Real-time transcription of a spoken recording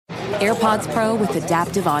AirPods Pro with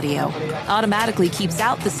adaptive audio automatically keeps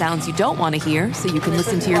out the sounds you don't want to hear so you can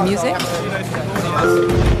listen to your music,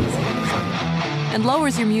 and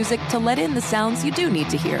lowers your music to let in the sounds you do need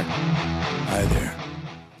to hear. Hi there.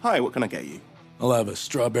 Hi, what can I get you? I'll have a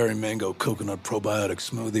strawberry mango coconut probiotic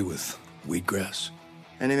smoothie with wheatgrass.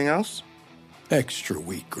 Anything else? Extra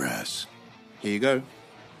wheatgrass. Here you go.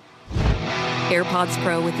 AirPods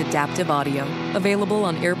Pro with adaptive audio. Available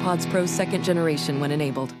on AirPods Pro 2nd generation when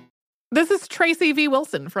enabled. This is Tracy V.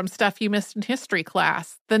 Wilson from Stuff You Missed in History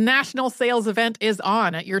class. The national sales event is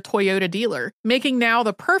on at your Toyota dealer, making now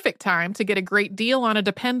the perfect time to get a great deal on a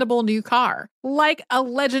dependable new car. Like a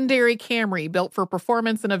legendary Camry built for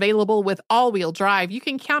performance and available with all-wheel drive, you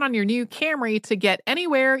can count on your new Camry to get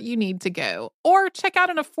anywhere you need to go. Or check out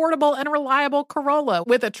an affordable and reliable Corolla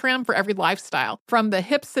with a trim for every lifestyle. From the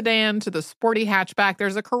hip sedan to the sporty hatchback,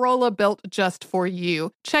 there's a Corolla built just for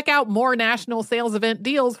you. Check out more national sales event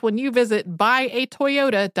deals when you visit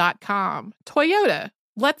buyatoyota.com. Toyota,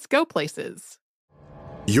 let's go places.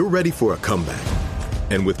 You're ready for a comeback.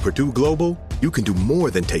 And with Purdue Global, you can do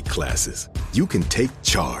more than take classes. You can take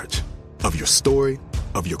charge of your story,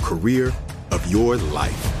 of your career, of your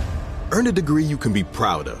life. Earn a degree you can be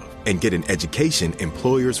proud of and get an education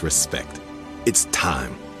employers respect. It's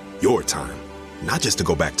time, your time, not just to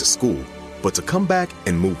go back to school, but to come back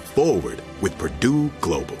and move forward with Purdue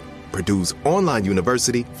Global, Purdue's online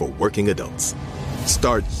university for working adults.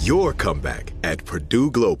 Start your comeback at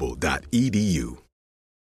purdueglobal.edu.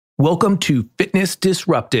 Welcome to Fitness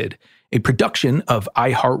Disrupted, a production of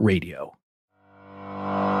iHeartRadio.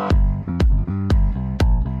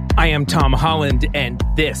 I am Tom Holland, and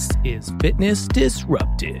this is Fitness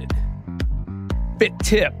Disrupted. Fit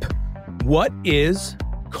tip: what is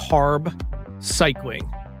carb cycling?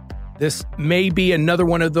 This may be another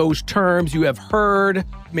one of those terms you have heard.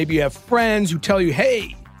 Maybe you have friends who tell you,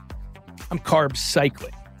 hey, I'm carb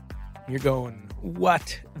cycling. You're going,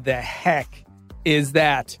 what the heck is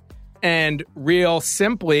that? And real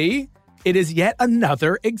simply, it is yet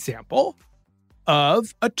another example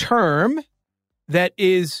of a term that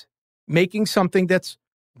is making something that's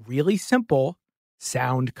really simple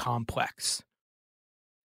sound complex.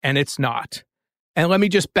 And it's not. And let me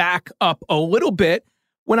just back up a little bit.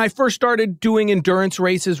 When I first started doing endurance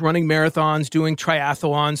races, running marathons, doing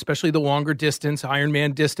triathlons, especially the longer distance,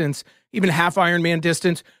 Ironman distance, even half Ironman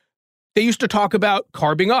distance, they used to talk about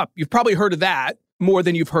carbing up. You've probably heard of that more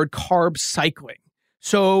than you've heard carb cycling.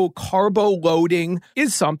 So carbo loading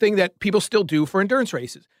is something that people still do for endurance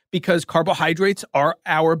races because carbohydrates are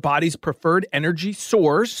our body's preferred energy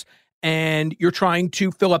source, and you're trying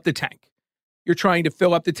to fill up the tank. You're trying to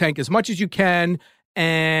fill up the tank as much as you can,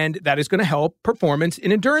 and that is going to help performance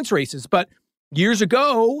in endurance races. But years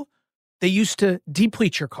ago, they used to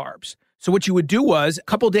deplete your carbs. So what you would do was a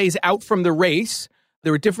couple days out from the race,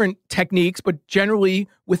 there were different techniques, but generally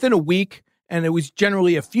within a week, and it was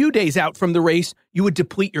generally a few days out from the race, you would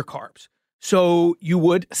deplete your carbs. So you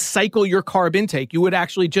would cycle your carb intake. You would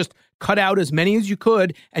actually just cut out as many as you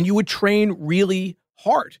could, and you would train really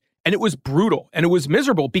hard. And it was brutal, and it was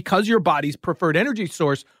miserable because your body's preferred energy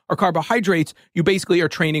source are carbohydrates. You basically are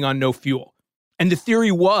training on no fuel. And the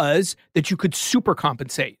theory was that you could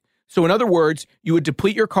supercompensate. So in other words, you would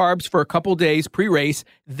deplete your carbs for a couple days pre-race.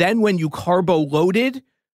 Then when you carbo loaded,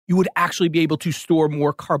 you would actually be able to store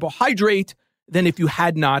more carbohydrate than if you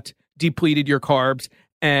had not depleted your carbs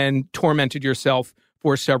and tormented yourself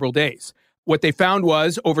for several days. What they found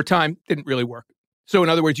was, over time, didn't really work. So in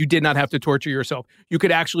other words, you did not have to torture yourself. You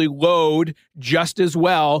could actually load just as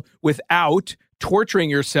well without torturing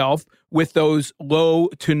yourself with those low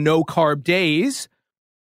to no carb days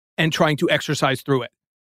and trying to exercise through it.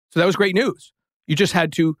 So that was great news. You just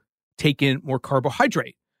had to take in more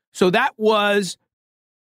carbohydrate. So that was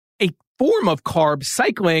a form of carb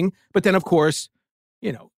cycling. But then, of course,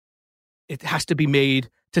 it has to be made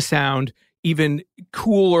to sound even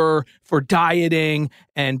cooler for dieting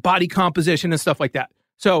and body composition and stuff like that.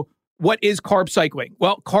 So what is carb cycling?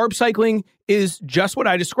 Well, carb cycling is just what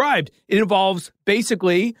I described. It involves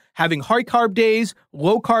basically having high carb days,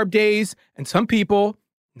 low carb days, and some people,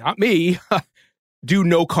 not me, do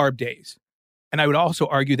no carb days. And I would also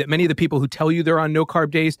argue that many of the people who tell you they're on no carb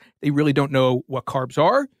days, they really don't know what carbs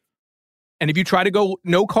are. And if you try to go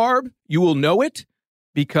no carb, you will know it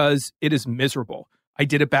because it is miserable. I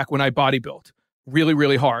did it back when I bodybuilt really,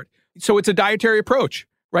 really hard. So it's a dietary approach,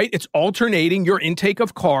 right? It's alternating your intake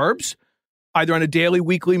of carbs, either on a daily,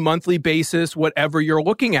 weekly, monthly basis, whatever you're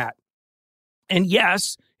looking at. And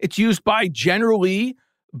yes, it's used by generally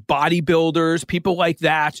bodybuilders, people like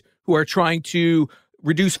that who are trying to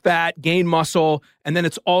reduce fat, gain muscle, and then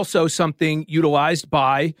it's also something utilized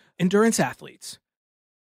by endurance athletes.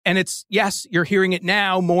 And it's, yes, you're hearing it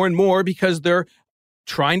now more and more because they're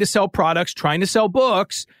trying to sell products, trying to sell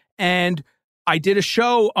books. And I did a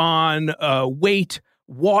show on weight,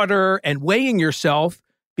 water, and weighing yourself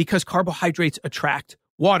because carbohydrates attract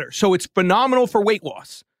water. So it's phenomenal for weight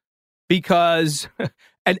loss because,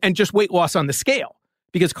 and just weight loss on the scale,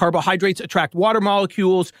 because carbohydrates attract water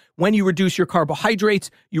molecules. When you reduce your carbohydrates,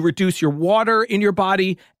 you reduce your water in your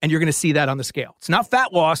body, and you're going to see that on the scale. It's not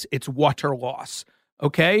fat loss, it's water loss.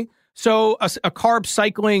 Okay? So a carb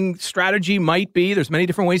cycling strategy might be, there's many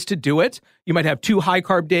different ways to do it. You might have 2 high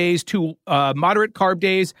carb days, 2 moderate carb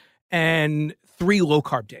days, and 3 low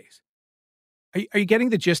carb days. Are you getting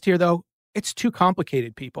the gist here, though? It's too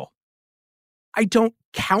complicated, people. I don't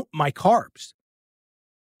count my carbs.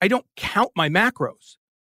 I don't count my macros.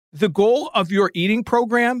 The goal of your eating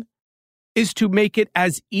program is to make it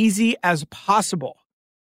as easy as possible.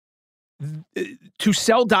 To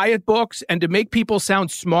sell diet books and to make people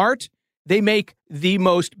sound smart, they make the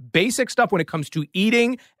most basic stuff when it comes to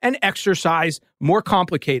eating and exercise more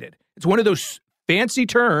complicated. It's one of those fancy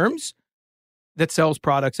terms that sells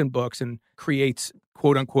products and books and creates,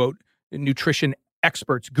 quote unquote, nutrition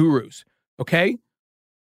experts, gurus. Okay?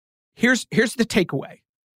 Here's the takeaway.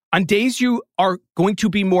 On days you are going to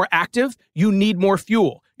be more active, you need more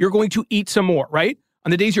fuel. You're going to eat some more, right?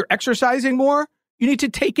 On the days you're exercising more, you need to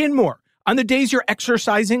take in more. On the days you're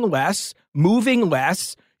exercising less, moving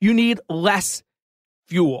less, you need less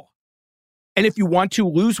fuel. And if you want to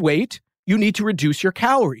lose weight, you need to reduce your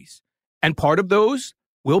calories. And part of those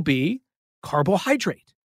will be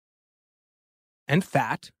carbohydrate and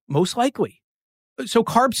fat, most likely. So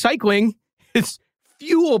carb cycling is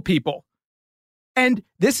fuel, people. And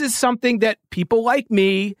this is something that people like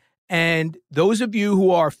me and those of you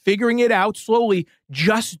who are figuring it out slowly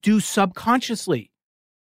just do subconsciously.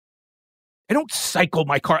 I don't cycle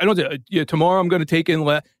my car. I don't say, tomorrow I'm going to take in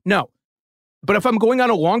less. No. But if I'm going on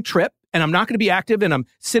a long trip and I'm not going to be active and I'm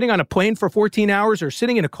sitting on a plane for 14 hours or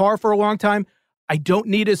sitting in a car for a long time, I don't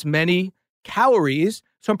need as many calories,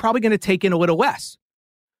 so I'm probably going to take in a little less.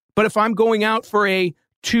 But if I'm going out for a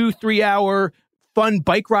 2-3 hour fun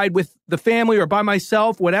bike ride with the family or by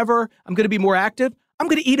myself, whatever, I'm going to be more active, I'm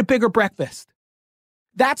going to eat a bigger breakfast.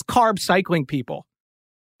 That's carb cycling, people.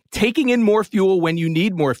 Taking in more fuel when you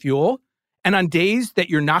need more fuel. And on days that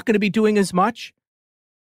you're not going to be doing as much,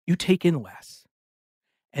 you take in less.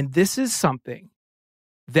 And this is something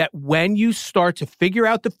that when you start to figure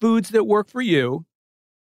out the foods that work for you,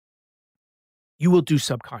 you will do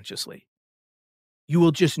subconsciously. You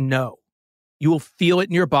will just know. You will feel it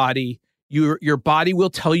in your body. Your body will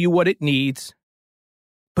tell you what it needs,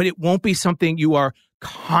 but it won't be something you are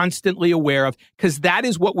constantly aware of, because that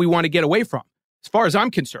is what we want to get away from, as far as I'm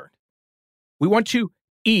concerned. We want to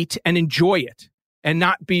eat and enjoy it and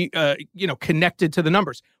not be, connected to the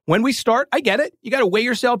numbers. When we start, I get it. You got to weigh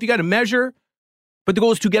yourself. You got to measure. But the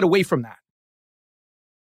goal is to get away from that.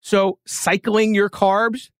 So cycling your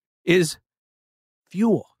carbs is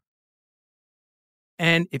fuel.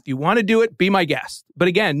 And if you want to do it, be my guest. But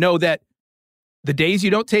again, know that the days you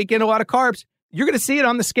don't take in a lot of carbs, you're going to see it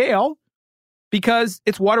on the scale because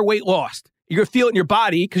it's water weight lost. You're going to feel it in your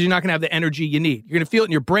body because you're not going to have the energy you need. You're going to feel it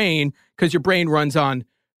in your brain because your brain runs on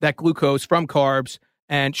that glucose from carbs.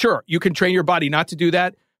 And sure, you can train your body not to do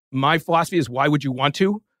that. My philosophy is, why would you want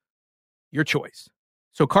to? Your choice.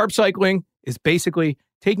 So carb cycling is basically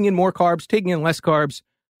taking in more carbs, taking in less carbs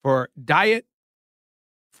for diet,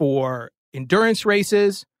 for endurance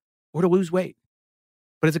races, or to lose weight.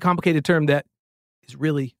 But it's a complicated term that is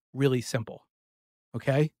really, really simple.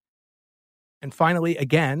 Okay? And finally,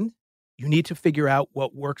 again, you need to figure out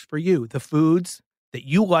what works for you. The foods that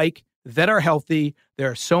you like, that are healthy. There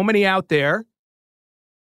are so many out there.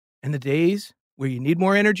 And the days where you need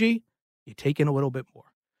more energy, you take in a little bit more.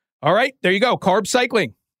 All right, there you go. Carb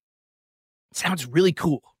cycling. Sounds really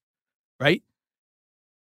cool, right?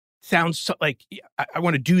 Sounds like I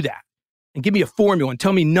want to do that. And give me a formula and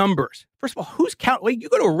tell me numbers. First of all, who's counting? Like, you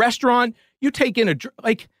go to a restaurant, you take in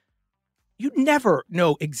you never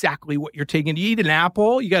know exactly what you're taking. You eat an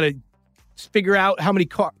apple, you got to figure out how many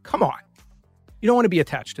carbs. Come on. You don't want to be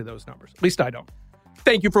attached to those numbers. At least I don't.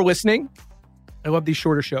 Thank you for listening. I love these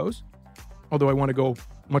shorter shows, although I want to go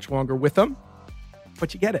much longer with them.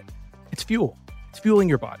 But you get it. It's fuel. It's fueling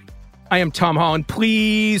your body. I am Tom Holland.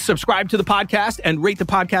 Please subscribe to the podcast and rate the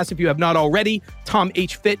podcast if you have not already. Tom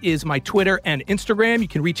H. Fit is my Twitter and Instagram. You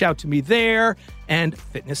can reach out to me there, and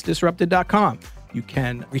fitnessdisrupted.com. You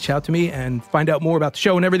can reach out to me and find out more about the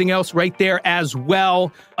show and everything else right there as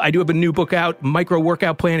well. I do have a new book out, Micro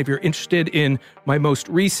Workout Plan, if you're interested in my most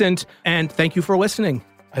recent. And thank you for listening.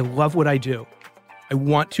 I love what I do. I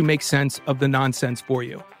want to make sense of the nonsense for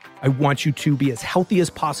you. I want you to be as healthy as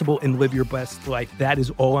possible and live your best life. That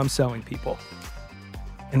is all I'm selling, people.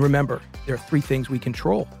 And remember, there are 3 things we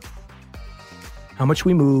control: how much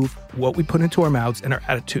we move, what we put into our mouths, and our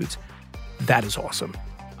attitudes. That is awesome.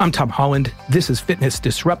 I'm Tom Holland. This is Fitness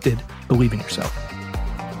Disrupted. Believe in yourself.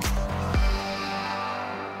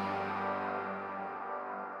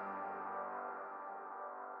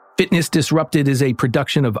 Fitness Disrupted is a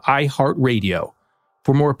production of iHeartRadio.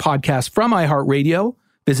 For more podcasts from iHeartRadio,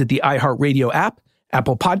 visit the iHeartRadio app,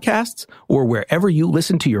 Apple Podcasts, or wherever you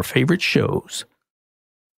listen to your favorite shows.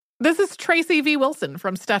 This is Tracy V. Wilson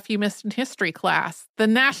from Stuff You Missed in History class. The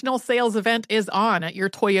national sales event is on at your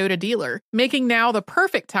Toyota dealer, making now the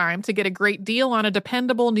perfect time to get a great deal on a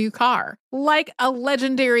dependable new car. Like a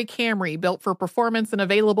legendary Camry built for performance and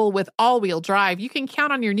available with all-wheel drive, you can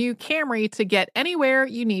count on your new Camry to get anywhere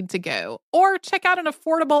you need to go. Or check out an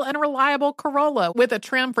affordable and reliable Corolla with a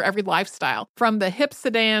trim for every lifestyle. From the hip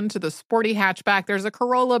sedan to the sporty hatchback, there's a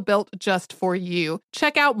Corolla built just for you.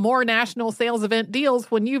 Check out more national sales event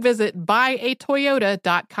deals when you visit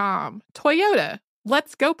buyatoyota.com. Toyota,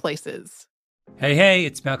 let's go places. Hey,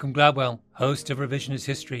 it's Malcolm Gladwell, host of Revisionist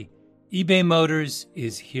History. eBay Motors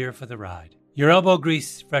is here for the ride. Your elbow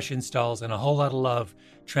grease, fresh installs, and a whole lot of love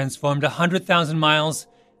transformed 100,000 miles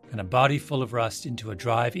and a body full of rust into a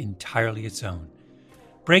drive entirely its own.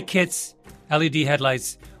 Brake kits, LED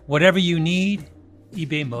headlights, whatever you need,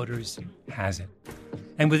 eBay Motors has it.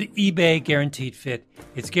 And with eBay Guaranteed Fit,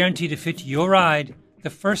 it's guaranteed to fit your ride the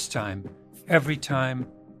first time, every time,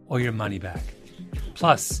 or your money back.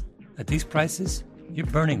 Plus, at these prices, you're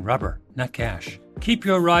burning rubber, not cash. Keep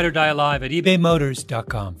your ride or die alive at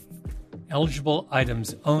ebaymotors.com. Eligible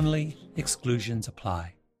items only. Exclusions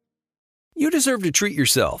apply. You deserve to treat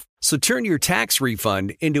yourself, so turn your tax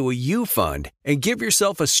refund into a U-Fund and give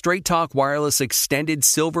yourself a Straight Talk Wireless Extended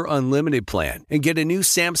Silver Unlimited plan and get a new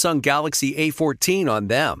Samsung Galaxy A14 on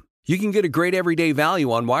them. You can get a great everyday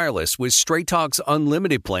value on wireless with Straight Talk's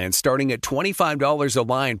unlimited plan starting at $25 a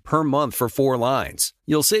line per month for 4 lines.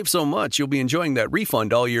 You'll save so much you'll be enjoying that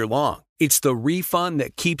refund all year long. It's the refund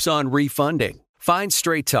that keeps on refunding. Find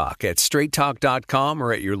Straight Talk at straighttalk.com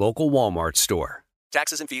or at your local Walmart store.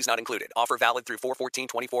 Taxes and fees not included. Offer valid through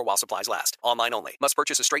 4/14/24 while supplies last. Online only. Must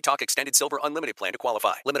purchase a Straight Talk Extended Silver Unlimited plan to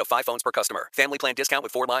qualify. Limit of 5 phones per customer. Family plan discount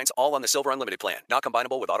with 4 lines, all on the Silver Unlimited plan. Not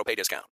combinable with autopay discount.